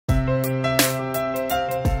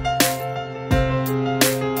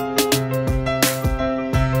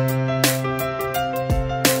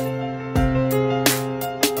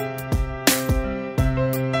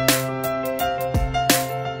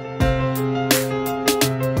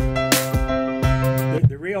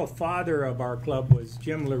real father of our club was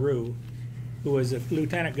Jim LaRue, who was a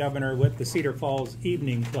lieutenant governor with the Cedar Falls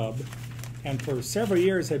Evening Club, and for several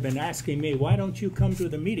years had been asking me, why don't you come to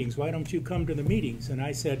the meetings? Why don't you come to the meetings? And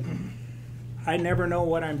I said, I never know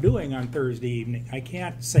what I'm doing on Thursday evening. I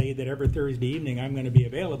can't say that every Thursday evening I'm going to be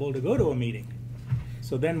available to go to a meeting.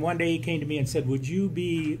 So then one day he came to me and said, would you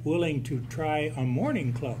be willing to try a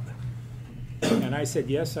morning club? And I said,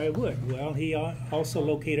 yes, I would. Well, he also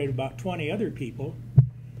located about 20 other people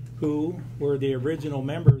who were the original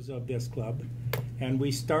members of this club. And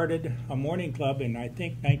we started a morning club in, I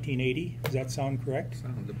think, 1980. Does that sound correct?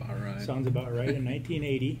 Sounds about right. Sounds about right. In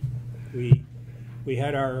 1980, we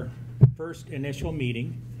had our first initial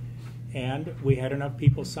meeting, and we had enough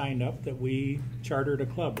people signed up that we chartered a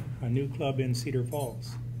club, a new club in Cedar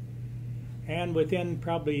Falls. And within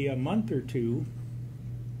probably a month or two,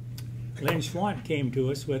 Lynn Schwant came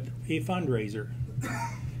to us with a fundraiser.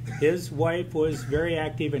 His wife was very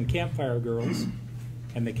active in Campfire Girls,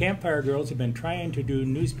 and the Campfire Girls had been trying to do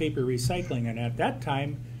newspaper recycling, and at that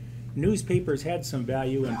time, newspapers had some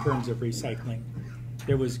value in terms of recycling.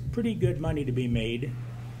 There was pretty good money to be made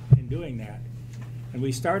in doing that. And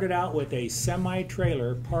we started out with a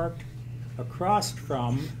semi-trailer parked across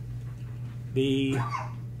from the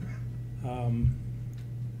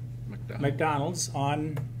McDonald's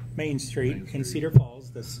on Main Street in Cedar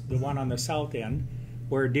Falls, the one on the south end,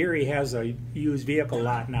 where Deary has a used vehicle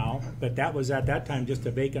lot now, but that was at that time just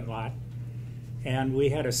a vacant lot. And we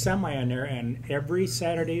had a semi in there, and every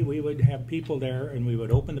Saturday we would have people there, and we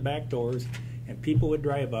would open the back doors, and people would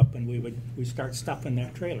drive up, and we'd start stuffing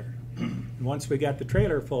that trailer. And once we got the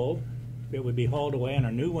trailer full, it would be hauled away, and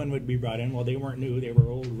a new one would be brought in. Well, they weren't new, they were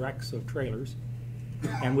old wrecks of trailers.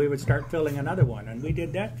 And we would start filling another one, and we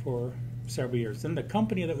did that for several years. Then the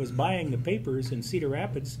company that was buying the papers in Cedar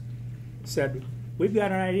Rapids said, we've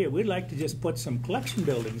got an idea, we'd like to just put some collection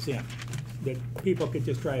buildings in that people could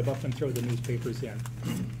just drive up and throw the newspapers in.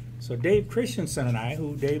 So Dave Christensen and I,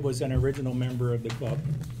 who Dave was an original member of the club,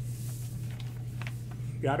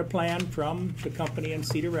 got a plan from the company in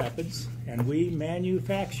Cedar Rapids, and we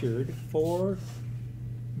manufactured 4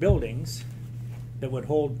 buildings that would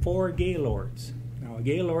hold 4 gaylords. Now, a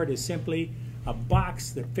gaylord is simply a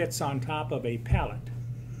box that fits on top of a pallet.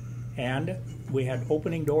 And we had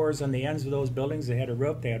opening doors on the ends of those buildings. They had a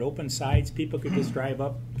roof, they had open sides. People could just drive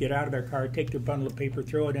up, get out of their car, take their bundle of paper,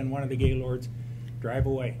 throw it in one of the gaylords, drive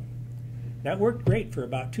away. That worked great for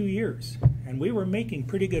about 2 years, and we were making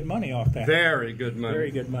pretty good money off that. Very good money.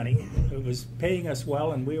 Very good money. It was paying us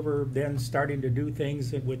well, and we were then starting to do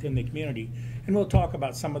things within the community. And we'll talk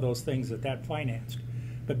about some of those things that financed.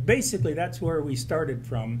 But basically, that's where we started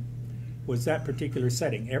from, was that particular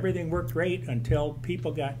setting. Everything worked great until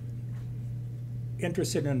people got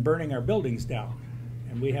interested in burning our buildings down.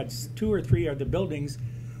 And we had 2 or 3 of the buildings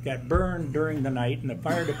got burned during the night, and the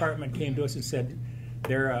fire department came to us and said,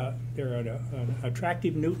 they're an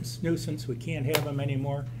attractive nuisance, we can't have them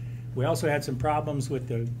anymore. We also had some problems with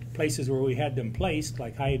the places where we had them placed,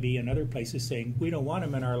 like Hy-Vee and other places, saying we don't want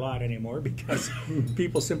them in our lot anymore because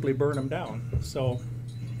people simply burn them down. So,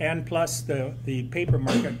 and plus the paper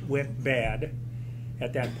market went bad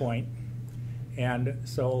at that point, and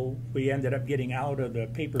so we ended up getting out of the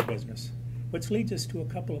paper business, which leads us to a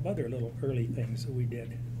couple of other little early things that we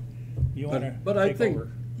did. You want to But I think,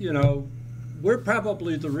 you know, we're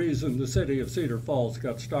probably the reason the city of Cedar Falls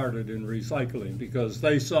got started in recycling, because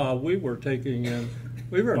they saw we were taking in,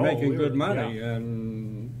 we were making good money, yeah.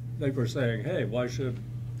 And they were saying, hey, why should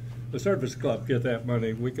the service club get that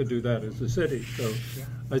money? We could do that as a city. So yeah.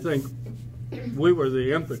 I think we were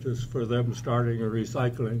the impetus for them starting a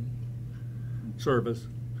recycling service.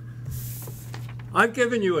 I've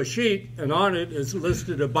given you a sheet, and on it is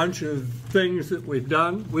listed a bunch of things that we've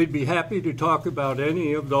done. We'd be happy to talk about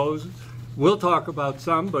any of those. We'll talk about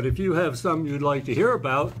some, but if you have some you'd like to hear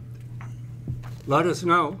about, let us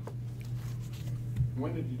know.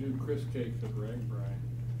 When did you do Chris Cakes at Ragbri?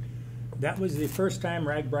 That was the first time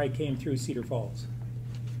Ragbri came through Cedar Falls.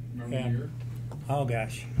 Remember the year? Oh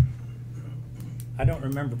gosh, I don't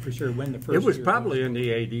remember for sure when the first. It was probably in the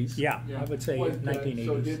 80s. Yeah, I would say 1980s.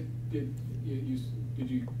 So did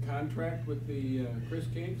you contract with the Chris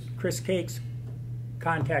Cakes? Chris Cakes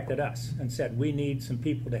contacted us and said, we need some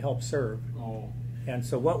people to help serve. Oh. And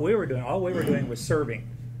so what we were doing, all we were doing was serving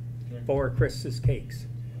for Chris's Cakes.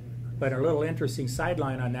 But a little interesting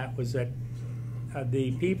sideline on that was that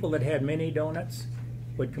the people that had mini donuts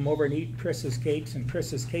would come over and eat Chris's Cakes, and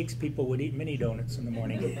Chris's Cakes people would eat mini donuts in the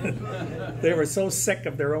morning. They were so sick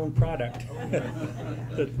of their own product.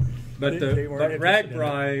 But They weren't interested in it.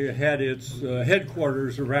 Ragbri had its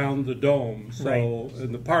headquarters around the dome, so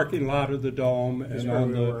in the parking lot of the dome and where on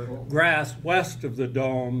we the were. grass west of the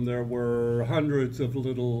dome, there were hundreds of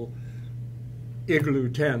little igloo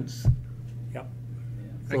tents. Yep.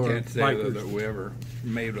 I for can't say though bikers. that we ever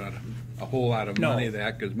made a whole lot of No. money of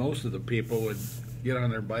that, because most of the people would get on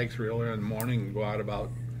their bikes real early in the morning and go out about,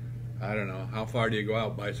 I don't know, how far do you go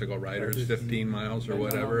out, bicycle riders, 15 miles or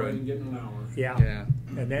whatever, And and getting an hour. Yeah. yeah.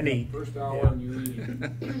 And then he, First hour yeah. and you're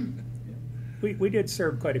eating. we did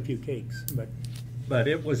serve quite a few cakes, but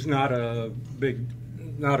It was not a good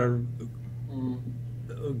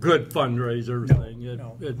fundraiser No, thing.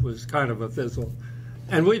 no. It was kind of a fizzle.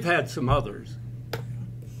 And we've had some others.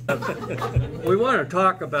 We want to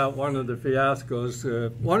talk about one of the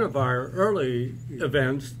fiascos. One of our early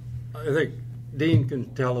events, I think Dean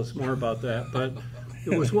can tell us more about that, but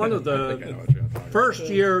it was one of I think I know the what you're talking about. first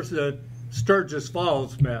years that Sturgis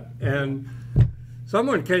Falls met. And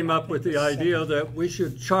someone came up with the idea that we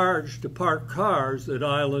should charge to park cars at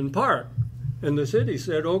Island Park. And the city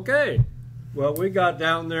said, okay. Well, we got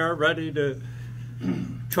down there ready to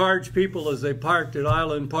charge people as they parked at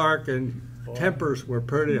Island Park, and tempers were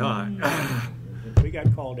pretty high. we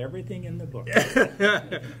got called everything in the book.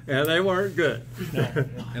 And they weren't good.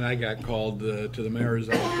 And I got called to the mayor's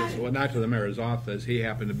office. Well, not to the mayor's office. He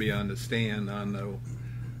happened to be on the stand, on the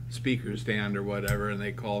speaker stand or whatever, and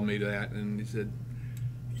they called me to that, and he said,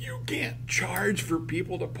 "You can't charge for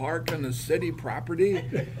people to park on the city property."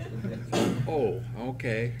 Oh,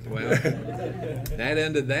 okay. Well, that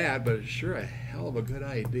ended that, but it's sure a hell of a good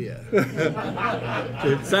idea.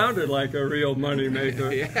 It sounded like a real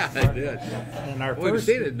moneymaker. Yeah, it did. And our We've first,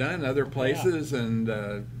 seen it done other places, and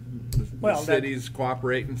the Well, that- cities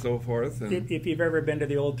cooperate and so forth. And if you've ever been to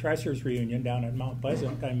the old Threshers reunion down at Mount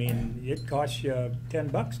Pleasant, I mean, it costs you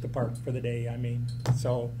 $10 to park for the day. I mean,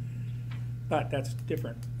 so, but that's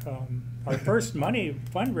different. Our first money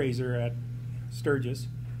fundraiser at Sturgis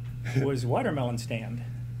was watermelon stand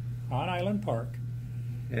on Island Park.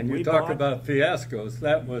 And you We talk bought- about fiascos.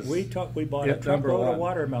 That was We bought Yeah, a number truckload one. of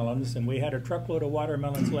watermelons, and we had a truckload of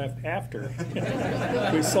watermelons left after.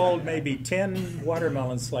 We sold maybe 10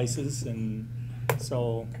 watermelon slices, and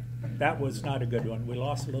so that was not a good one. We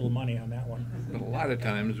lost a little money on that one. But a lot of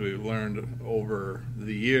times we've learned over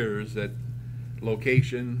the years that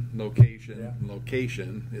location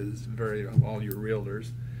is very, all your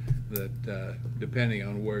realtors, that depending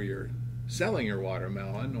on where you're selling your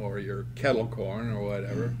watermelon or your kettle corn or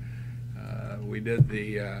whatever, we did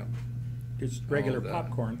the Just regular the-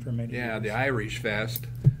 popcorn for many years. the Irish Fest,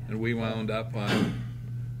 and we wound up on.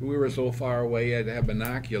 We were so far away, you had to have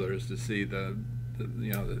binoculars to see the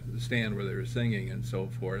stand where they were singing and so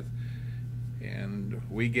forth. And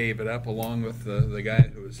we gave it up along with the guy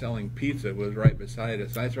who was selling pizza was right beside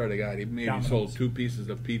us. I swear to God, he maybe Domino's. sold 2 pieces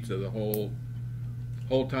of pizza the whole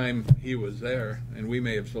time he was there, and we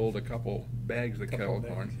may have sold a couple bags of kettle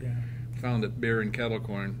Couple corn. bags, yeah. Found that beer and kettle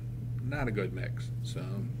corn, not a good mix. So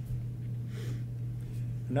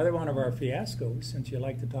Another one of our fiascos, since you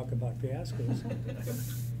like to talk about fiascos,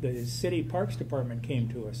 the city parks department came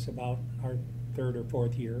to us about our 3rd or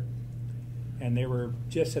 4th year, and they were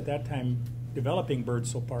just at that time developing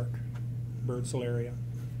Birdsell Park, Birdsell area.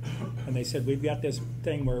 And they said, we've got this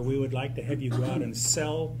thing where we would like to have you go out and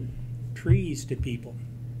sell trees to people.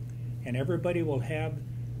 And everybody will have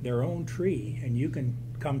their own tree, and you can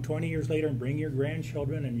come 20 years later and bring your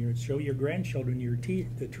grandchildren, and you show your grandchildren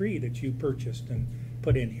the tree that you purchased and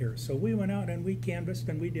put in here. So we went out and we canvassed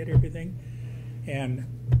and we did everything. And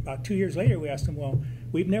about 2 years later, we asked them, well,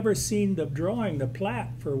 we've never seen the drawing, the plat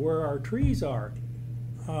for where our trees are.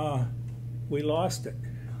 We lost it.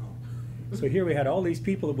 So here we had all these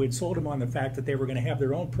people that we'd sold them on the fact that they were going to have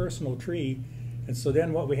their own personal tree. And so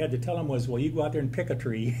then what we had to tell them was, well, you go out there and pick a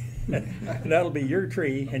tree. That'll be your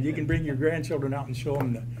tree, and you can bring your grandchildren out and show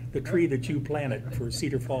them the tree that you planted for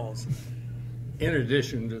Cedar Falls. In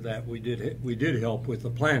addition to that, we did help with the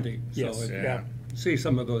planting. Yes, So yeah. see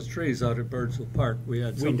some of those trees out at Birdsell Park. We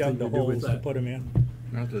had We something dug the to do with holes to that. put them in.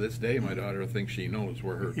 not to this day, my daughter thinks she knows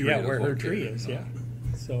where her tree Yeah, is where her located. tree is, yeah.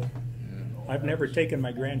 So I've never taken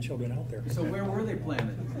my grandchildren out there. So where were they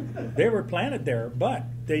planted? They were planted there, but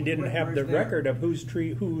they didn't have the Where's there? record of whose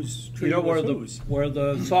tree You know was where whose.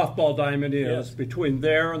 the softball diamond is? Yes. Between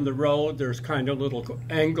there and the road, there's kind of little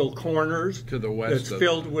angle corners. To the west That's of-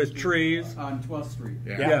 filled with trees. On 12th Street?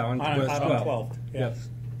 Yeah, on West 12th. 12th. Yeah. Yes.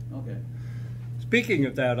 Okay. Speaking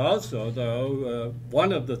of that also, though,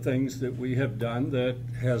 one of the things that we have done that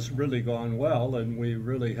has really gone well and we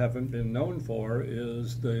really haven't been known for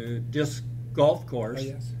is the disc golf Oh, course.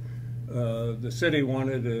 yes. The city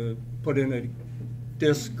wanted to put in a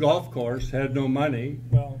disc golf course, had no money.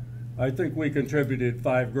 Well, I think we contributed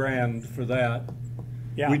 $5,000 for that.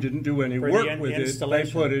 yeah. We didn't do any For the work with it. They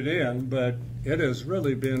installation. put it in, but it has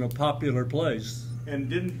really been a popular place. And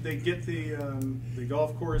didn't they get the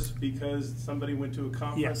golf course because somebody went to a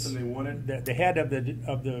conference Yes. and they won it? The head of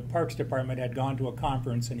the Parks Department had gone to a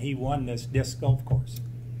conference and he won this disc golf course.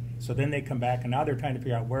 So then they come back and now they're trying to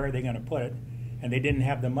figure out where are they going to put it, and they didn't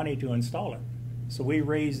have the money to install it. So we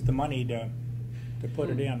raised the money to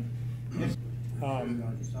put it in.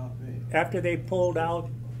 After they pulled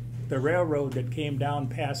out the railroad that came down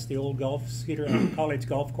past the old Cedar College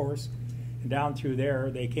golf course, and down through there,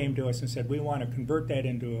 they came to us and said, we want to convert that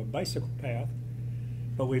into a bicycle path,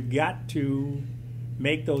 but we've got to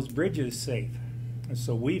make those bridges safe. And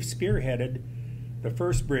so we've spearheaded the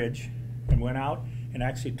first bridge and went out and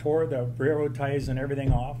actually tore the railroad ties and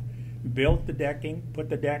everything off, built the decking, put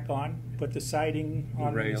the deck on, put the siding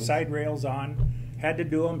on, the side rails on, had to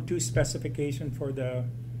do them to specification for the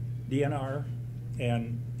DNR,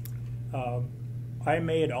 and I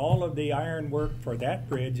made all of the iron work for that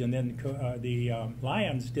bridge, and then the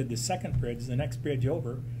Lions did the second bridge, the next bridge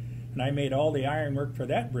over, and I made all the iron work for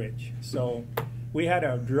that bridge. So we had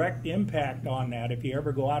a direct impact on that. If you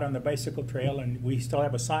ever go out on the bicycle trail, and we still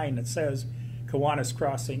have a sign that says Kiwanis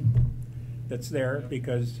Crossing that's there,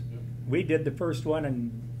 because we did the first one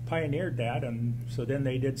and pioneered that, and so then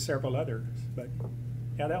they did several others. But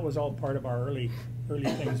yeah, that was all part of our early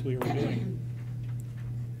things we were doing.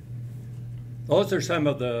 Those are some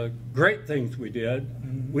of the great things we did.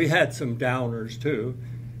 Mm-hmm. We had some downers too.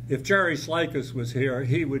 If Jerry Slikus was here,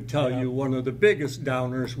 he would tell you one of the biggest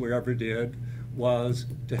downers we ever did was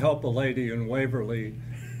to help a lady in Waverly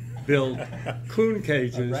build coon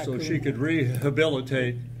cages so she could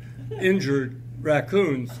rehabilitate injured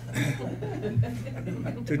raccoons.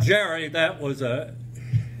 To Jerry, that was a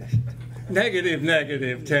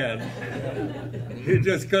negative 10. He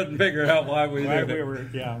just couldn't figure out why we did it.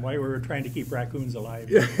 Why we were trying to keep raccoons alive.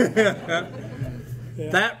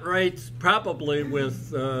 That rates probably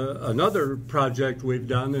with another project we've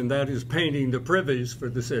done, and that is painting the privies for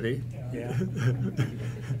the city. Yeah.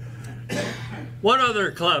 What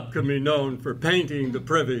other club can be known for painting the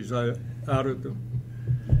privies out of them?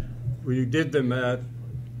 We did them at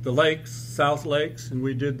the lakes, South Lakes, and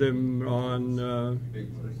we did them on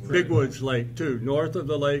Big Woods Lake too, north of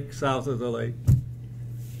the lake, south of the lake.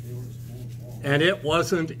 And it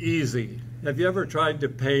wasn't easy. Have you ever tried to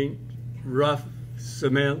paint rough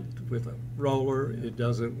cement with a roller? It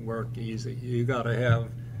doesn't work easy. You got to have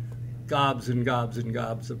gobs and gobs and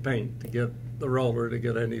gobs of paint to get the roller to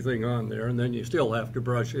get anything on there, and then you still have to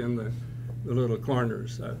brush in the little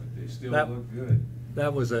corners. They still look good.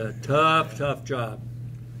 That was a tough job.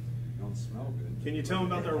 Don't smell good. Can you tell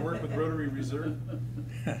them about their work with Rotary Reserve?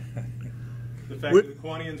 The fact that the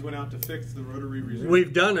Kiwanians went out to fix the Rotary Reserve?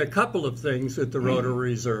 We've done a couple of things at the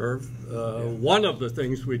Rotary Reserve. One of the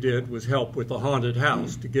things we did was help with the haunted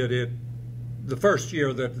house to get it. The first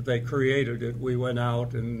year that they created it, we went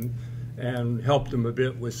out and helped them a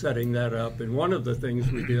bit with setting that up. And one of the things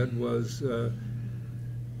we did was to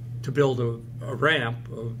build a ramp.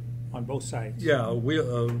 On both sides. Yeah,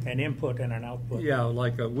 an input and an output. Yeah,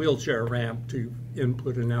 like a wheelchair ramp to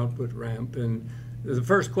input and output ramp. And the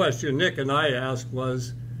first question Nick and I asked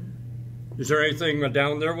was, is there anything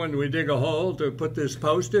down there when we dig a hole to put this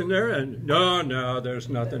post in there? And no, there's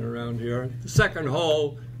nothing around here. The second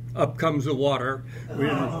hole, up comes the water.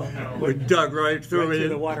 We dug right through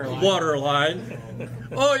the water line.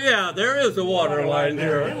 Oh yeah, there is a water line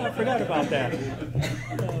here. Yeah, I forgot about that.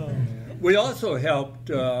 We also helped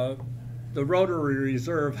the Rotary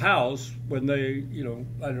Reserve House when they,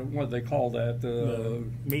 I don't know what they call that, the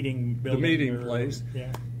meeting building, the meeting place.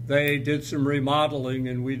 Yeah. They did some remodeling,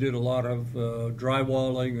 and we did a lot of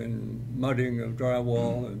drywalling and mudding of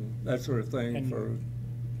drywall and that sort of thing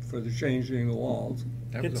for the changing of the walls.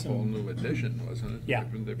 That was a whole new addition, wasn't it? Yeah,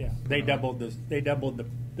 They doubled the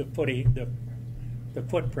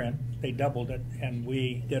footprint. They doubled it, and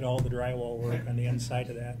we did all the drywall work on the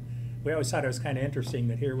inside of that. We always thought it was kind of interesting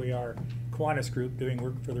that here we are, Kiwanis Group, doing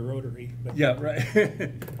work for the Rotary. But yeah, right.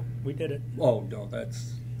 We did it. Oh no,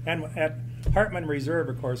 that's. And at Hartman Reserve,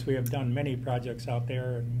 of course, we have done many projects out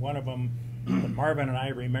there, and one of them that Marvin and I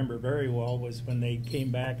remember very well was when they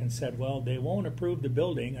came back and said, well, they won't approve the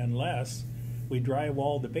building unless we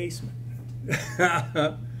drywall the basement.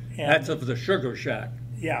 That's of the Sugar Shack.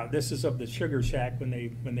 Yeah, this is of the Sugar Shack when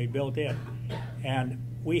they built it. And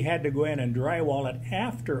we had to go in and drywall it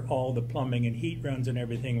after all the plumbing and heat runs and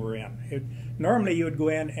everything were in. Normally you would go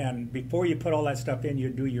in and before you put all that stuff in,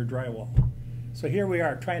 you'd do your drywall. So here we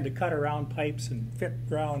are trying to cut around pipes and fit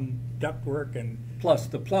around ductwork, and Plus,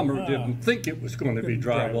 the plumber didn't think it was going to be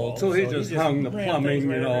drywall, so he just hung the ran plumbing, things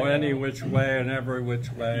you know, wherever, any which way and every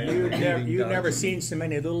which way. you've never seen so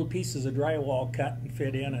many little pieces of drywall cut and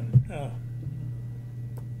fit in, and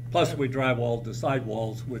Plus, we drywalled the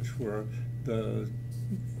sidewalls, which were the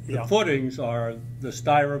yeah. footings are the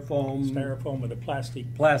Styrofoam with a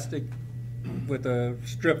plastic with a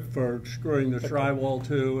strip for screwing the drywall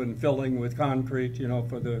to and filling with concrete, you know,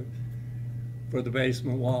 for the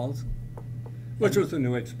basement walls, which was a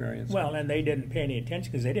new experience. Well, and they didn't pay any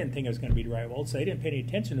attention because they didn't think it was going to be drywall, so they didn't pay any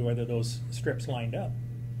attention to whether those strips lined up.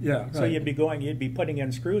 Yeah. So right. you'd be putting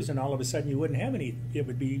in screws, and all of a sudden you wouldn't have any. It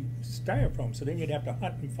would be styrofoam. So then you'd have to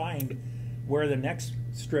hunt and find where the next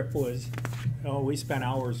strip was. Oh, we spent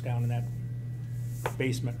hours down in that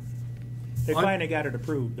basement. They finally got it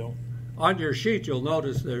approved, though. On your sheet, you'll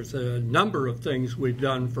notice there's a number of things we've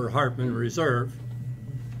done for Hartman Reserve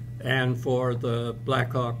and for the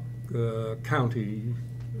Blackhawk County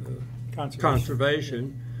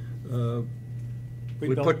Conservation.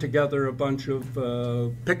 We put together a bunch of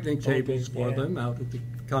picnic tables for them out at the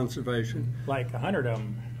conservation. Like 100 of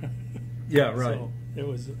them. Yeah, right. So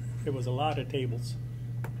it was a lot of tables.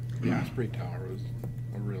 The Osprey Tower was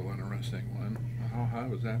a real interesting one. How high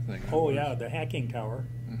was that thing? Oh yeah, the hacking tower.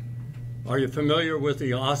 Are you familiar with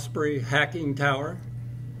the Osprey hacking tower?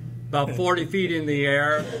 About 40 feet in the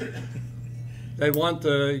air. They want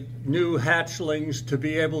the new hatchlings to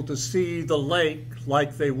be able to see the lake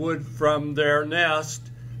like they would from their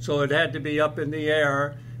nest, so it had to be up in the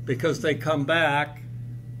air because they come back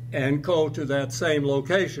and go to that same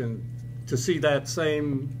location to see that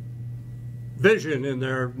same vision in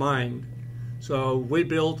their mind. So we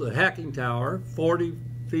built a hacking tower, 40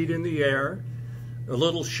 feet in the air, a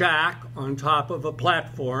little shack on top of a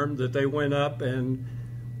platform that they went up and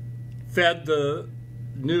fed the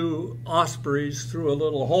new ospreys through a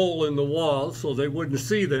little hole in the wall so they wouldn't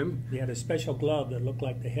see them. They had a special glove that looked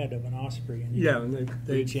like the head of an osprey. And yeah, and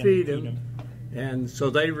they'd feed them. And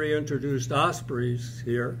so they reintroduced ospreys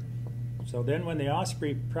here. So then when the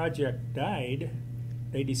osprey project died,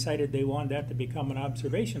 they decided they wanted that to become an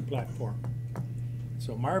observation platform.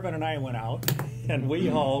 So Marvin and I went out and we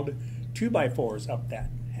hauled 2x4s up that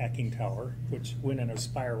hacking tower, which went in a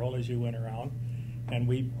spiral as you went around, and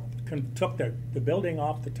we took the building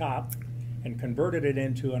off the top and converted it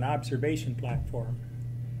into an observation platform.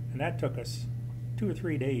 And that took us 2 or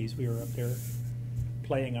 3 days. We were up there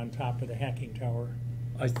playing on top of the hacking tower.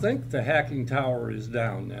 I think the hacking tower is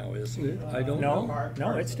down now, isn't it? I don't know.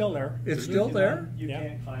 No, it's still there. It's still there? You Yeah.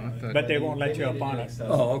 can't climb it. But they won't let you up on it.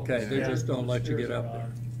 Oh, okay. They Yeah. just don't let you get up there.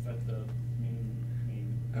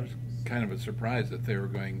 I was kind of a surprise that they were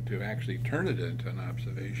going to actually turn it into an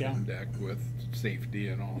observation deck with safety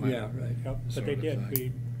and all that. Yeah, right. Yep, but sort they of did.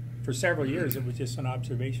 thing. For several years, it was just an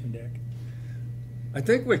observation deck. I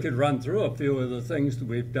think we could run through a few of the things that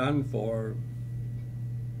we've done for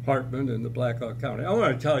Hartman and the Blackhawk County. I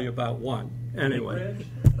want to tell you about one. Anyway,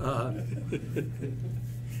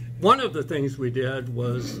 one of the things we did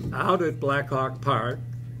was out at Blackhawk Park,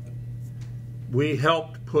 we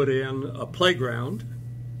helped put in a playground.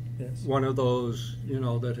 Yes. One of those, you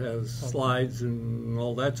know, that has slides and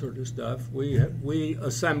all that sort of stuff. We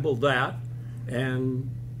assembled that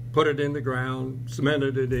and put it in the ground,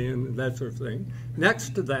 cemented it in, that sort of thing.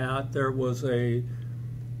 Next to that, there was a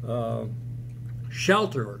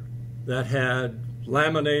shelter that had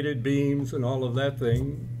laminated beams and all of that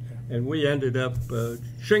thing, and we ended up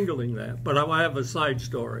shingling that. But I have a side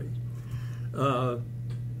story.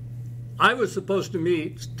 I was supposed to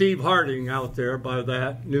meet Steve Harding out there by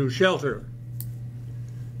that new shelter.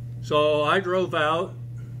 So I drove out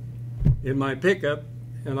in my pickup,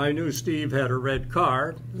 and I knew Steve had a red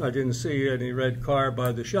car. I didn't see any red car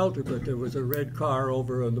by the shelter, but there was a red car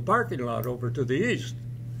over in the parking lot over to the east.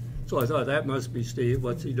 So I thought, that must be Steve.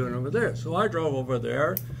 What's he doing over there? So I drove over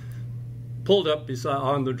there, pulled up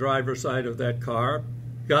on the driver's side of that car,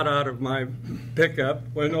 got out of my pickup,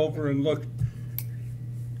 went over and looked.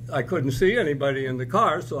 I couldn't see anybody in the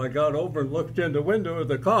car, so I got over and looked in the window of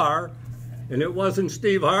the car, and it wasn't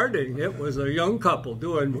Steve Harding. It was a young couple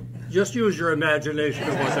doing, just use your imagination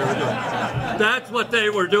of what they were doing. That's what they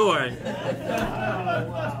were doing.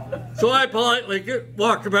 So I politely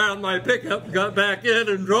walked around my pickup, got back in,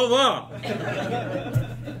 and drove off.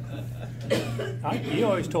 You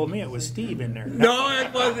always told me it was Steve in there. No,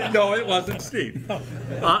 it wasn't. No, it wasn't Steve.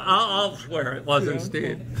 I'll swear it wasn't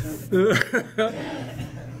Steve.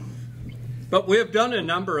 But we have done a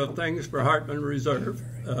number of things for Hartman Reserve.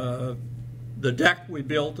 The deck we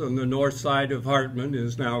built on the north side of Hartman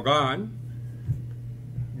is now gone.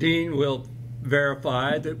 Dean will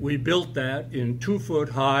verify that we built that in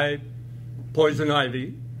 2-foot-high poison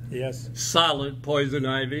ivy, Yes. solid poison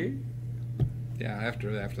ivy. Yeah,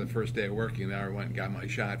 after the first day of working there, I went and got my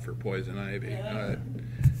shot for poison ivy.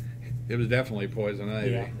 It was definitely poison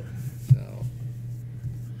ivy. Yeah. So,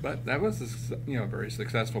 but that was a very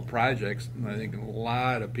successful project. I think a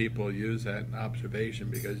lot of people use that observation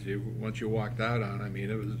because once you walked out on,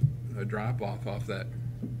 it was a drop off that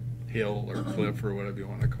hill or cliff or whatever you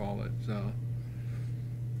want to call it. So.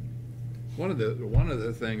 One of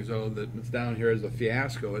the things though that's down here is a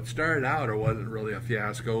fiasco. It started out it wasn't really a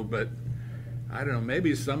fiasco, but I don't know.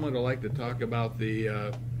 Maybe someone would like to talk about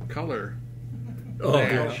the color. Oh,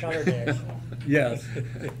 dash. Color dash. Yes.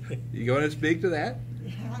 You going to speak to that?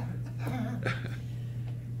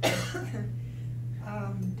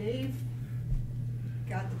 Dave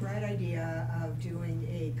got the bright idea of doing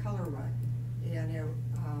a color run, and it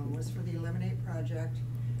was for the Eliminate Project.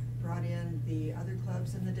 Brought in the other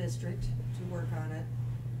clubs in the district to work on it.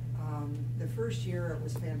 The first year it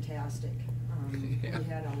was fantastic. Yeah. We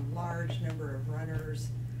had a large number of runners.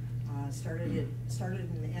 Started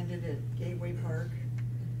and ended at Gateway Park.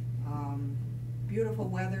 Beautiful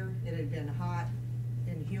weather. It had been hot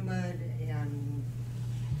and humid and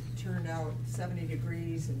turned out 70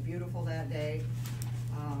 degrees and beautiful that day.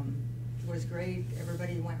 It was great.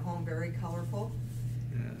 Everybody went home very colorful.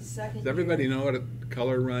 Yeah. Does everybody know what a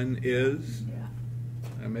color run is?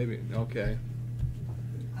 Yeah. Maybe, okay.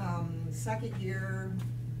 Second year,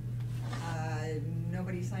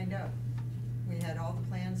 nobody signed up. We had all the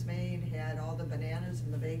plans made, had all the bananas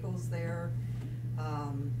and the bagels there,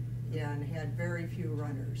 and had very few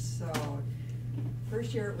runners. So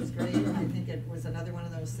first year it was great. I think it was another one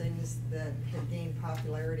of those things that had gained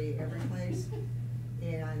popularity every place,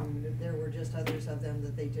 and there were just others of them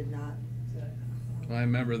that they did not. Well, I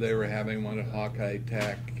remember they were having one at Hawkeye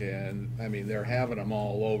Tech, and they're having them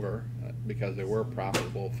all over because they were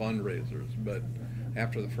profitable fundraisers. But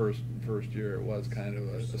after the first year, it was kind of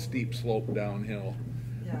a steep slope downhill.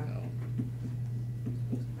 Yeah.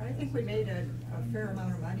 I think we made a fair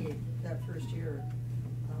amount of money that first year.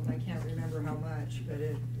 I can't remember how much, but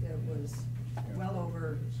it was well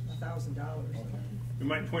over $1,000. We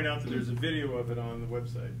might point out that there's a video of it on the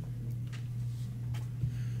website.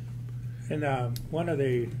 And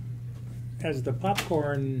as the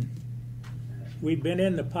popcorn, we've been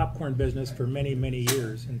in the popcorn business for many, many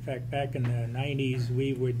years. In fact, back in the 90s,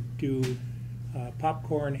 we would do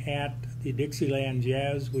popcorn at the Dixieland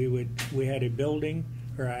Jazz. We had a building,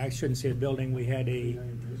 or I shouldn't say a building, we had a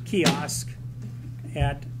kiosk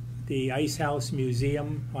at the Ice House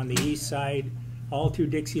Museum on the east side. All through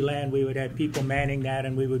Dixieland, we would have people manning that,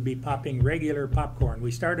 and we would be popping regular popcorn.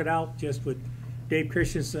 We started out just with Dave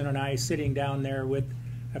Christensen and I sitting down there with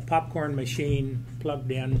a popcorn machine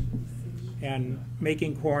plugged in and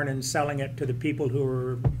making corn and selling it to the people who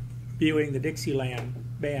were viewing the Dixieland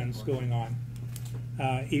bands going on.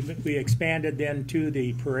 We expanded then to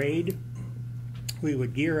the parade. We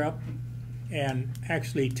would gear up and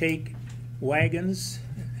actually take wagons,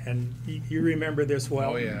 and you remember this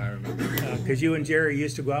well. Oh yeah, I remember. Because you and Jerry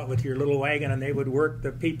used to go out with your little wagon, and they would work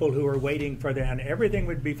the people who were waiting for them, and everything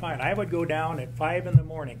would be fine. I would go down at 5 in the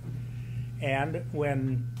morning, and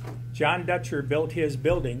when John Dutcher built his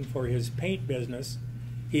building for his paint business,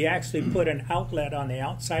 he actually put an outlet on the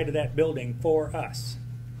outside of that building for us.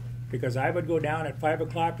 Because I would go down at 5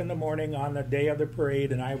 o'clock in the morning on the day of the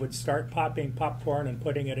parade, and I would start popping popcorn and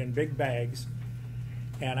putting it in big bags.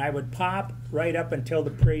 And I would pop right up until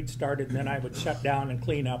the parade started, and then I would shut down and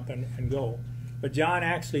clean up and go. But John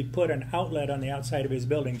actually put an outlet on the outside of his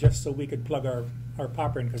building just so we could plug our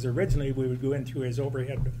popper in, because originally we would go in through his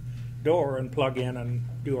overhead door and plug in and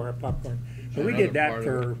do our popcorn. But we did that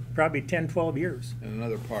for probably 10, 12 years. And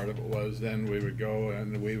another part of it was then we would go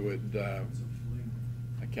and we would,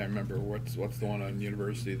 I can't remember what's the one on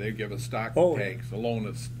University, they give us stock tanks, a loan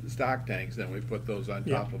of stock tanks, then we put those on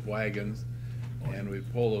top of wagons. And we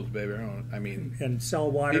pull those baby around. And sell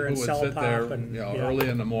water and sell pop. People would sit there, and, early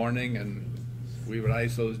in the morning, and we would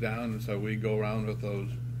ice those down. And so we'd go around with those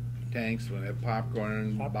tanks when they have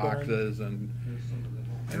popcorn boxes. And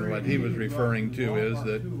what he was referring to is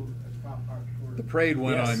that the parade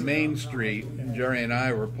went on Main Street. And Jerry and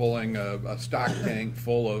I were pulling a stock tank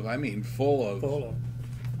full of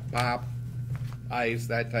pop, ice,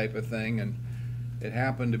 that type of thing. And it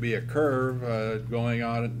happened to be a curve going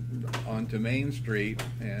onto Main Street,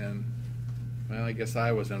 and well, I guess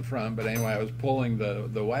I was in front, but anyway, I was pulling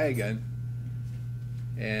the wagon,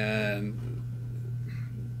 and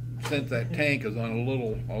since that tank is on a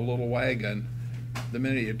little wagon, the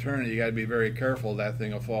minute you turn it, you got to be very careful that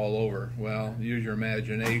thing will fall over. Well, use your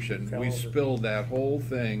imagination. Fell We over. spilled that whole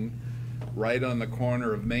thing right on the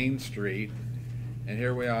corner of Main Street, and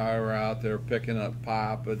here we are, we're out there picking up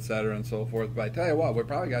pop, et cetera, and so forth. But I tell you what, we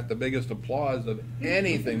probably got the biggest applause of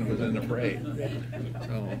anything that was in the parade.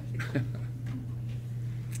 So.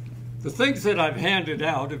 The things that I've handed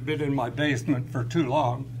out have been in my basement for too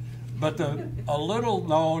long, but a little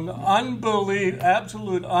known,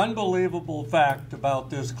 absolute unbelievable fact about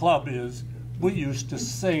this club is we used to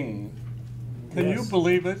sing. Can you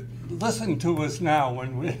believe it? Listen to us now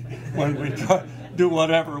when we try, do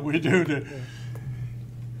whatever we do to.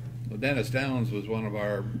 Well, Dennis Downs was one of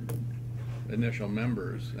our initial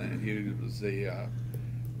members, and he was the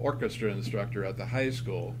orchestra instructor at the high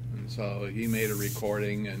school. And so he made a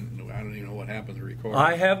recording, and I don't even know what happened to the recording.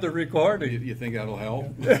 I have the recording. You think that'll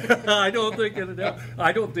help? I don't think it'll help.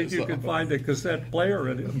 I don't think you can find a cassette player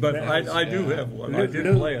in it, but I do have one. I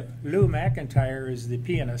did play it. Lou McIntyre is the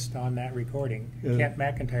pianist on that recording. Yeah. Kent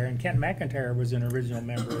McIntyre, and Kent McIntyre was an original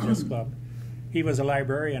member of this club. He was a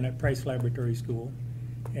librarian at Price Laboratory School,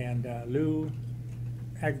 and Lou,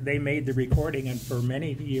 they made the recording, and for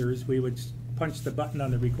many years we would punch the button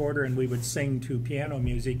on the recorder and we would sing to piano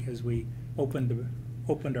music as we opened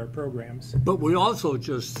our programs. But we also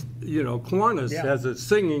just, Kiwanis has a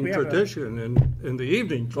singing tradition, and in the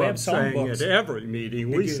evening club sang at every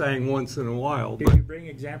meeting. We sang once in a while. Did you bring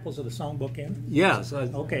examples of the songbook in? Yes.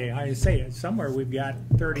 Okay, I say it. Somewhere we've got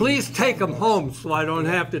 30. Please take them home so I don't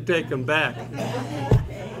have to take them back.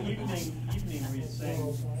 Evening we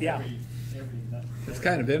sang Yeah. It's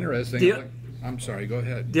kind of interesting. I'm sorry, go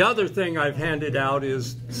ahead. The other thing I've handed out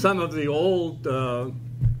is some of the old,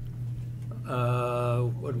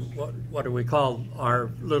 what do we call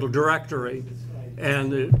our little directory?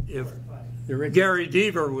 And if Gary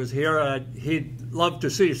Deaver was here, he'd love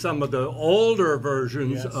to see some of the older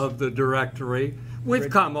versions of the directory.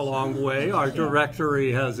 We've come a long way. Our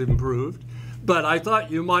directory has improved. But I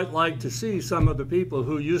thought you might like to see some of the people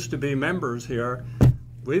who used to be members here.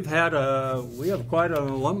 We have quite an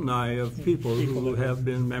alumni of people who have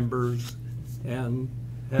been members and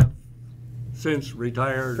have since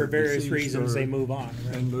retired. For various reasons, they move on.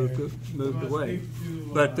 Right? And moved away.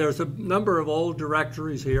 But there's a number of old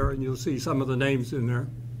directories here, and you'll see some of the names in there.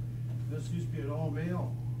 This used to be an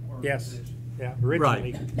all-male organization. Yes, yeah,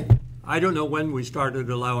 originally. Right. I don't know when we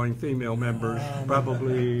started allowing female members,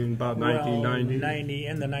 probably in about 1990.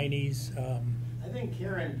 In the 90s. I think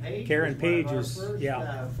Karen Page was one of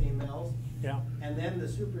our first females. Yeah. And then the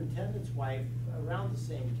superintendent's wife around the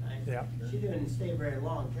same time. Yeah. She didn't stay very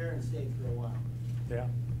long. Karen stayed for a while. Yeah.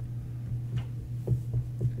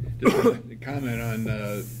 Just a comment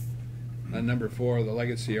on number 4, the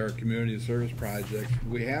Legacy Art Community Service Project.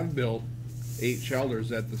 We have built 8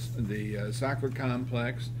 shelters at the soccer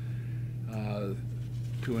complex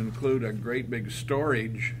to include a great big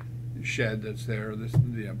storage shed that's there.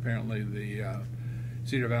 Apparently the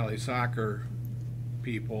Cedar Valley soccer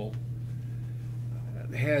people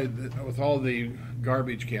had, with all the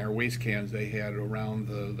garbage can or waste cans they had around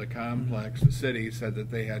the complex, the city said that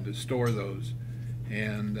they had to store those,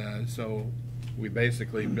 and so we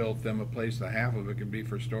basically built them a place. Half of it could be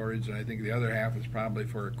for storage, and I think the other half is probably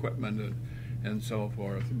for equipment and so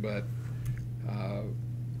forth. But I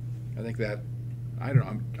think that, I don't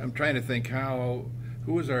know, I'm trying to think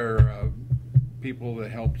who was our people that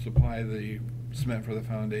helped supply the cement for the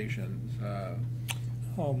foundations?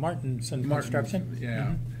 Martinson Construction.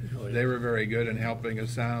 Yeah. Mm-hmm. They were very good in helping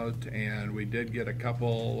us out, and we did get a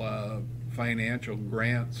couple financial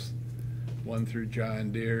grants, one through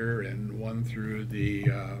John Deere and one through the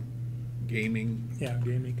Gaming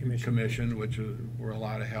Commission, which were a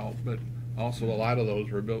lot of help. But also a lot of those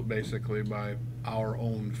were built basically by our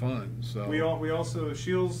own funds. So we also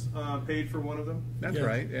Shields paid for one of them. That's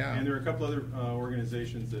right. Yeah. And there were a couple other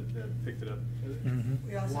organizations that picked it up. Mm-hmm.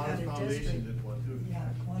 We also had a Foundation did one too. Yeah,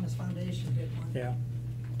 Kiwanis Foundation did one. Yeah.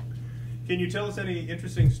 Can you tell us any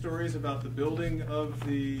interesting stories about the building of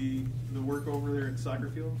the work over there at soccer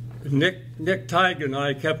field? Nick Tighe and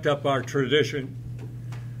I kept up our tradition.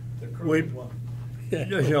 We'll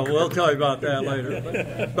tell you about that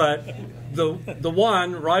later. But the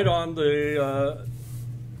one right on the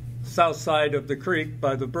south side of the creek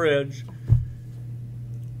by the bridge,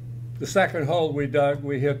 the second hole we dug,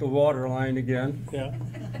 we hit the water line again. Yeah.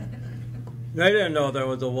 They didn't know there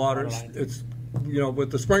was a water. It's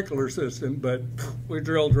with the sprinkler system, but we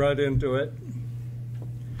drilled right into it.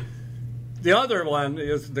 The other one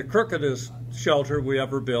is the crookedest shelter we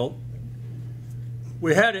ever built.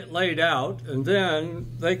 We had it laid out, and then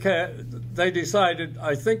they decided,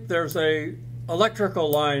 I think there's a electrical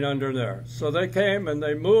line under there. So they came and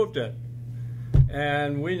they moved it.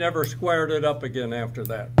 And we never squared it up again after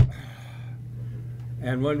that.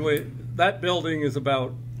 And that building is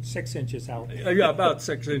about 6 inches out. Yeah, about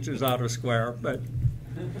 6 inches out of square. But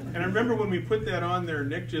And I remember when we put that on there,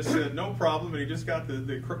 Nick just said no problem, and he just got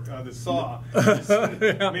the saw, and just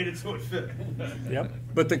made it so it fit. Yep.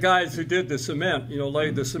 But the guys who did the cement,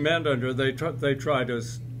 laid the cement under, they tried to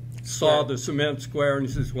saw the cement square, and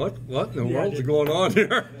he says, "What in the world's going on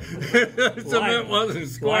here?" Cement wasn't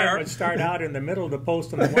square. Line would start out in the middle of the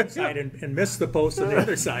post on the one side and miss the post on the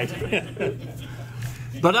other side.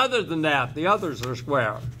 But other than that, the others are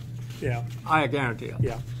square. Yeah. I guarantee you.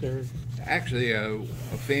 Yeah. They're, Actually, a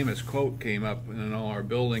famous quote came up in our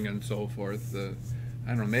building and so forth. I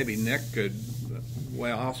don't know, maybe Nick could,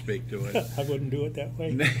 well, I'll speak to it. I wouldn't do it that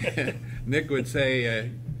way. Nick would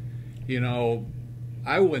say,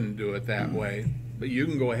 I wouldn't do it that way, but you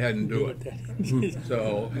can go ahead and do it.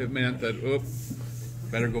 So it meant that,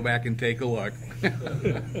 better go back and take a look.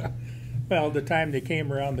 Well, the time they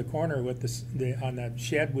came around the corner with on that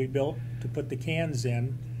shed we built to put the cans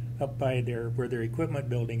in, up by where their equipment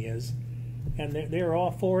building is, and they're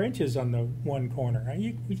all 4 inches on the one corner.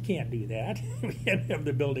 We can't do that. We can't have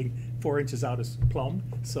the building 4 inches out of plumb.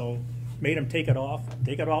 So made them take it all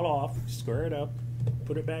off, square it up,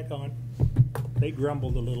 put it back on. They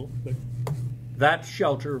grumbled a little, but that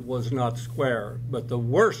shelter was not square, but the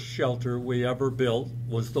worst shelter we ever built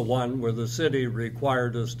was the one where the city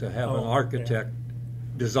required us to have an architect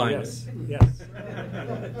design it. Yes.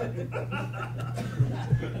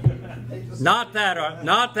 Not that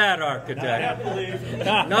architect.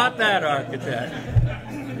 Not that architect.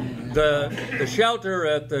 The shelter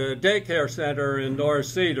at the daycare center in North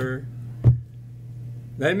Cedar,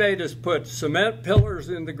 they made us put cement pillars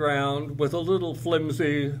in the ground with a little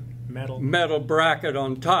flimsy metal bracket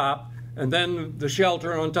on top, and then the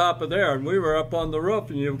shelter on top of there. And we were up on the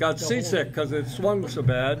roof, and you got seasick because it swung so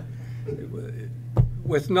bad.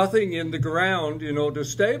 With nothing in the ground, to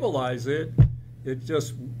stabilize it, it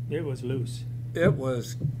was loose. It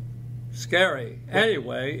was scary.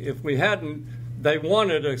 Anyway, if we hadn't, they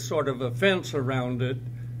wanted a sort of a fence around it,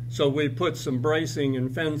 so we put some bracing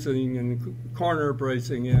and fencing and corner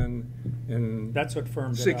bracing in, and that's what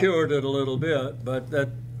firmed secured it a little bit. But that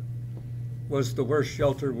was the worst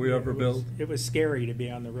shelter we ever built. It was scary to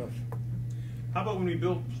be on the roof. How about when we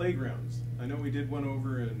built playgrounds? I know we did one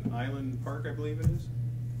over in Island Park, I believe it is.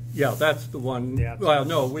 Yeah, that's the one. Yeah, well,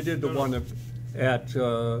 no, we did the one at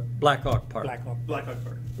Blackhawk Park.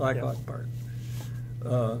 Blackhawk Park.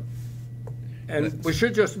 And we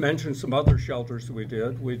should just mention some other shelters we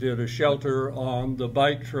did. We did a shelter on the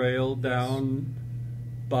bike trail down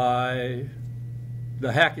by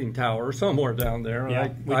the Hacking Tower, somewhere down there. Yeah,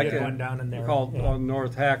 we did one down in there. Called on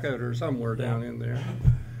North Hackett or somewhere down in there.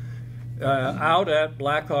 Out at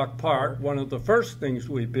Blackhawk Park, one of the first things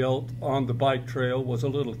we built on the bike trail was a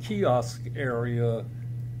little kiosk area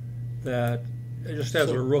that just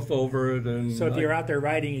has a roof over it. And so if you're out there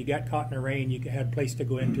riding, you got caught in the rain, you had a place to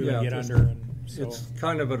go into and get under. And so. It's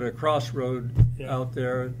kind of at a crossroad out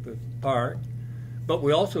there at the park. But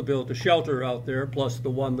we also built a shelter out there, plus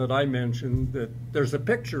the one that I mentioned. That there's a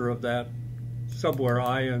picture of that somewhere.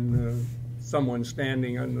 I and someone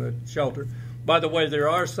standing on the shelter. By the way, there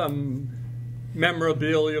are some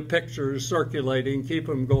memorabilia pictures circulating. Keep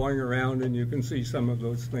them going around, and you can see some of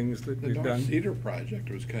those things that we've done. The North Cedar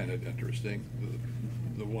project was kind of interesting.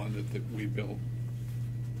 The one that we built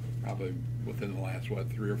probably within the last,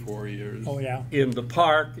 3 or 4 years. Oh, yeah. In the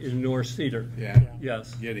park in North Cedar. Yeah.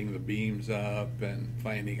 Yes. Getting the beams up and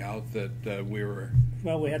finding out that we were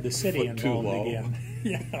we had the city involved again.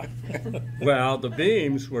 Yeah. Well, the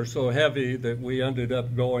beams were so heavy that we ended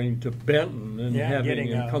up going to Benton and having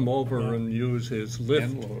him come over and use his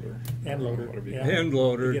lift end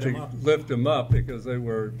loader to lift them up because they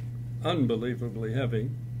were unbelievably heavy.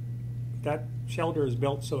 That shelter is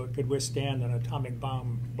built so it could withstand an atomic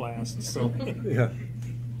bomb blast. So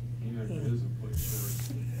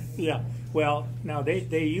yeah. Well, now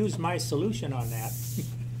they used my solution on that.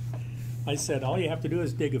 I said all you have to do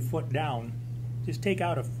is dig a foot down. Just take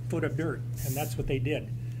out a foot of dirt, and that's what they did.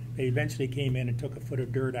 They eventually came in and took a foot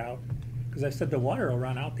of dirt out because I said the water will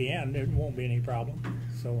run out the end. There won't be any problem.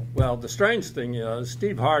 So well, the strange thing is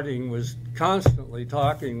Steve Harding was constantly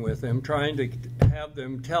talking with them, trying to have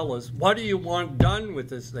them tell us, what do you want done with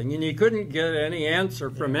this thing? And he couldn't get any answer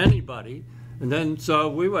from anybody. And then so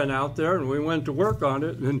we went out there and we went to work on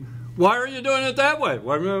it. And why are you doing it that way?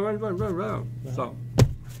 So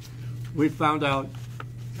we found out.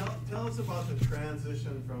 Tell us about the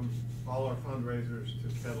transition from all our fundraisers to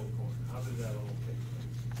kettle corn. How did that all take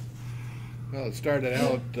place? Well, it started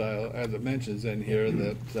out, as it mentions in here,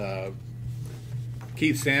 that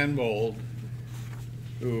Keith Sandbold,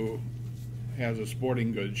 who has a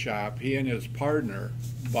sporting goods shop, he and his partner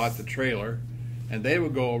bought the trailer, and they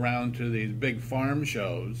would go around to these big farm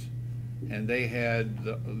shows, and they had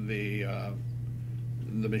the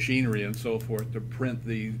machinery and so forth to print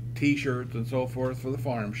the T-shirts and so forth for the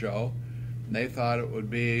farm show. And they thought it would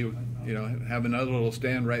be, you know, have another little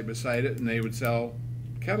stand right beside it, and they would sell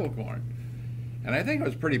kettle corn. And I think it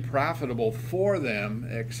was pretty profitable for them,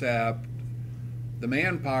 except the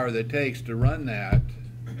manpower that it takes to run that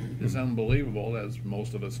is unbelievable, as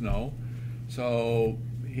most of us know. So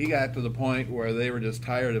he got to the point where they were just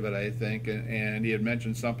tired of it, I think, and he had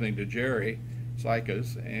mentioned something to Jerry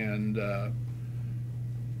Sykas, and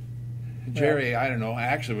Jerry, I don't know,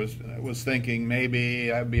 actually was thinking maybe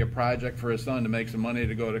that'd be a project for his son to make some money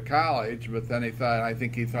to go to college, but then I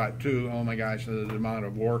think he thought too, oh my gosh, the amount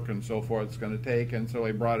of work and so forth it's going to take, and so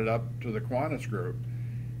he brought it up to the Kiwanis group.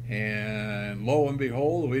 And lo and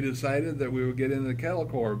behold, we decided that we would get into the kettle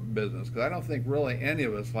corn business, because I don't think really any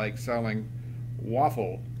of us like selling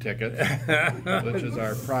waffle tickets, which is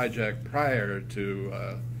our project prior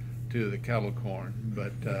to the kettle corn.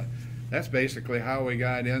 But that's basically how we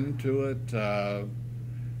got into it.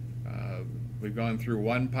 We've gone through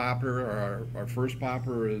one popper. Our first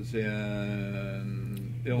popper is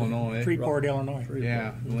in Illinois. Freeport, Illinois.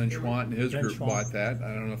 Yeah, Lynn Schwant and his Lynn group Schwant. bought that.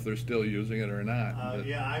 I don't know if they're still using it or not. But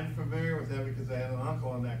Yeah, I'm familiar with that because I had an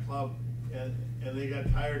uncle in that club, and they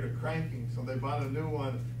got tired of cranking, so they bought a new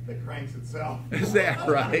one that cranks itself. is that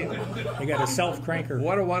right? They got a self-cranker.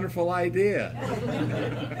 What a wonderful idea.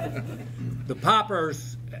 The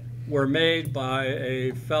poppers were made by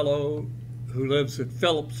a fellow who lives at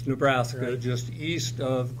Phillips, Nebraska, Right. just east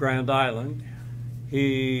of Grand Island.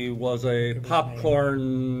 He was a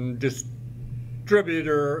popcorn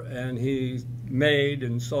distributor, and he made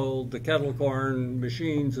and sold the kettle corn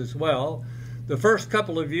machines as well. The first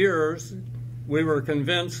couple of years, we were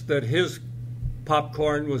convinced that his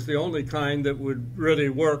popcorn was the only kind that would really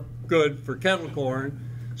work good for kettle corn,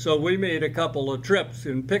 so we made a couple of trips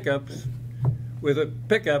in pickups with a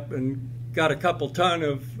pickup and got a couple ton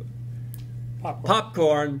of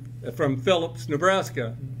popcorn from Phillips,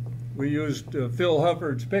 Nebraska. We used Phil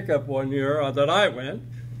Hufford's pickup one year that I went,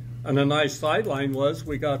 and a nice sideline was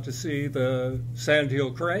we got to see the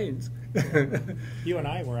Sandhill cranes. You and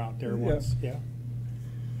I were out there once, yeah.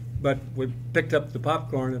 But we picked up the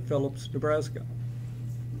popcorn at Phillips, Nebraska.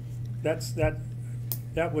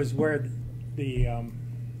 That was where the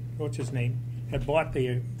what's his name had bought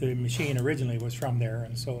the machine originally, was from there,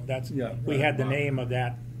 and so we had the name of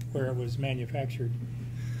that where it was manufactured.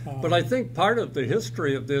 But I think part of the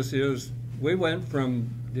history of this is we went from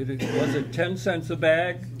was it 10 cents a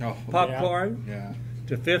bag popcorn Yeah.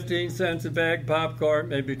 to 15 cents a bag popcorn,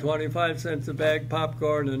 maybe 25 cents a bag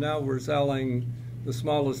popcorn, and now we're selling the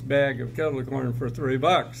smallest bag of kettle corn for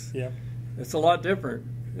 $3. Yeah, It's a lot different.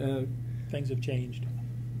 things have changed.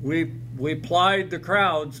 We plied the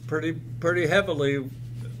crowds pretty heavily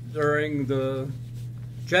during the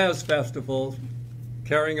jazz festival,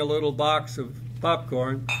 carrying a little box of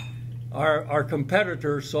popcorn. Our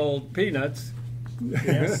competitor sold peanuts.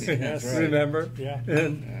 Yes, yes. right. Remember? Yeah,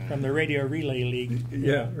 And, from the Radio Relay League.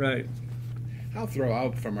 yeah, right. I'll throw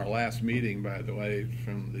out from our last meeting, by the way,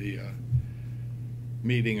 from the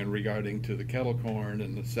meeting and regarding to the kettle corn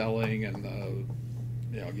and the selling and the,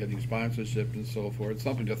 getting sponsorship and so forth.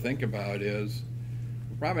 Something to think about is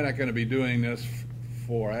we're probably not going to be doing this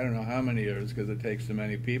for I don't know how many years, because it takes so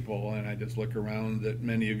many people, and I just look around that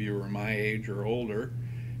many of you are my age or older,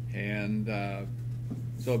 and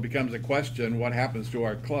so it becomes a question, what happens to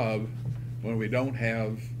our club when we don't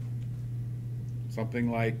have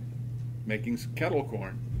something like making kettle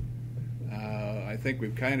corn? I think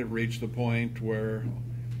we've kind of reached the point where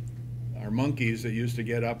our monkeys that used to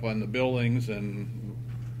get up on the buildings and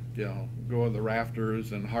go on the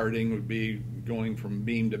rafters, and Harding would be going from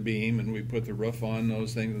beam to beam, and we put the roof on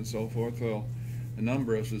those things and so forth. Well, a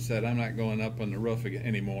number of us have said, I'm not going up on the roof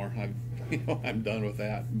anymore. I'm done with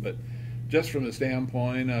that. But just from the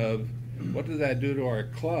standpoint of what does that do to our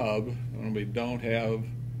club when we don't have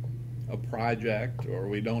a project or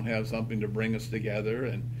we don't have something to bring us together?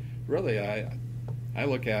 And really, I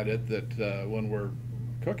look at it that when we're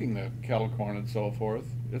cooking the kettle corn and so forth,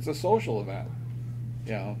 it's a social event.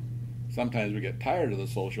 Sometimes we get tired of the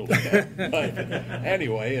social event, but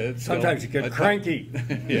anyway, it's Sometimes you get cranky.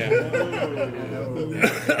 Yeah.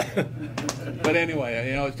 But anyway,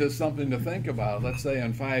 it's just something to think about. Let's say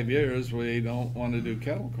in 5 years we don't want to do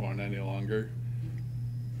kettle corn any longer.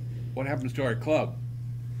 What happens to our club?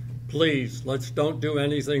 please, let's don't do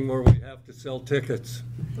anything where we have to sell tickets.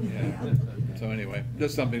 Yeah. So anyway,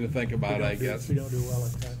 just something to think about, I guess. We don't do well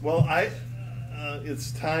at that. Well,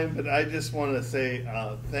 it's time, but I just want to say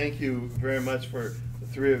thank you very much for the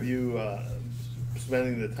three of you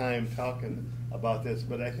spending the time talking about this.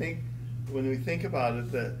 But I think when we think about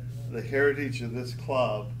it, the heritage of this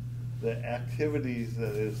club, the activities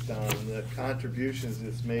that is done, the contributions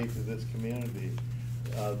it's made to this community,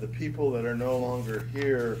 the people that are no longer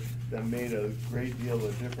here that made a great deal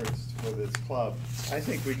of difference for this club, I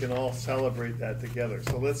think we can all celebrate that together.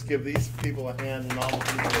 So let's give these people a hand and all the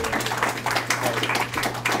people.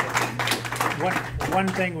 One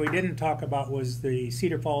thing we didn't talk about was the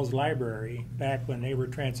Cedar Falls Library back when they were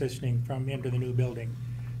transitioning from into the new building.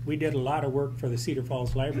 We did a lot of work for the Cedar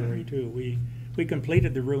Falls Library too. We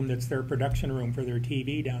completed the room that's their production room for their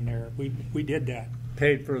TV down there. We did that.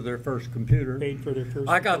 Paid for their first computer. Paid for their first.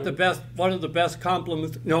 I got the best, one of the best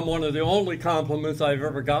compliments, one of the only compliments I've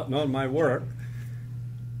ever gotten on my work.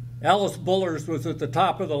 Alice Bullers was at the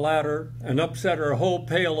top of the ladder and upset her whole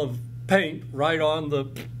pail of paint right on the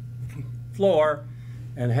floor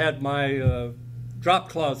and had my drop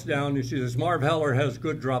cloths down. And she says, Marv Heller has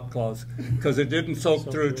good drop cloths because it didn't soak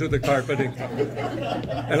through to the carpeting.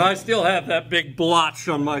 And I still have that big blotch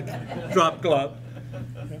on my drop cloth.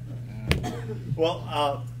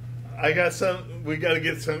 Well, I got some. We got to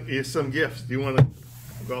get some gifts. Do you want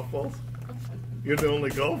golf balls? You're the only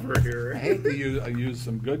golfer here. I hate to use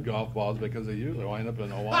some good golf balls because they usually wind up in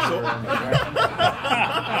the water. But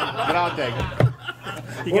I'll take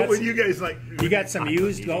it. What would you guys like? You got some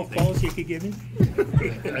used golf balls you could give me?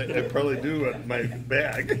 I probably do in my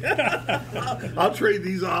bag. I'll trade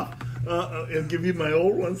these off and give you my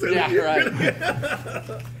old ones. Yeah,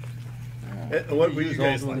 right. What would you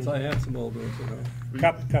guys like? I have some old ones.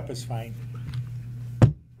 Cup is fine.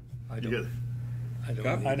 I really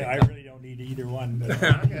don't need either one. But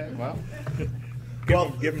Okay, well.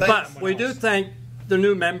 But we do thank the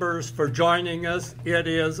new members for joining us. It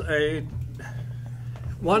is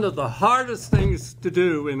one of the hardest things to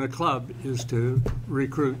do in a club is to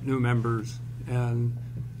recruit new members, and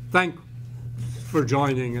thank for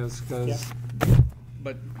joining us because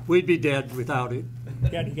we'd be dead without it.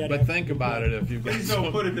 But think about it if you've got Please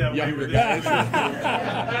don't put it that way. younger guys.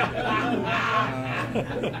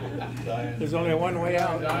 There's only one way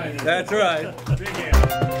out. That's right. Big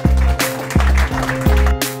hand.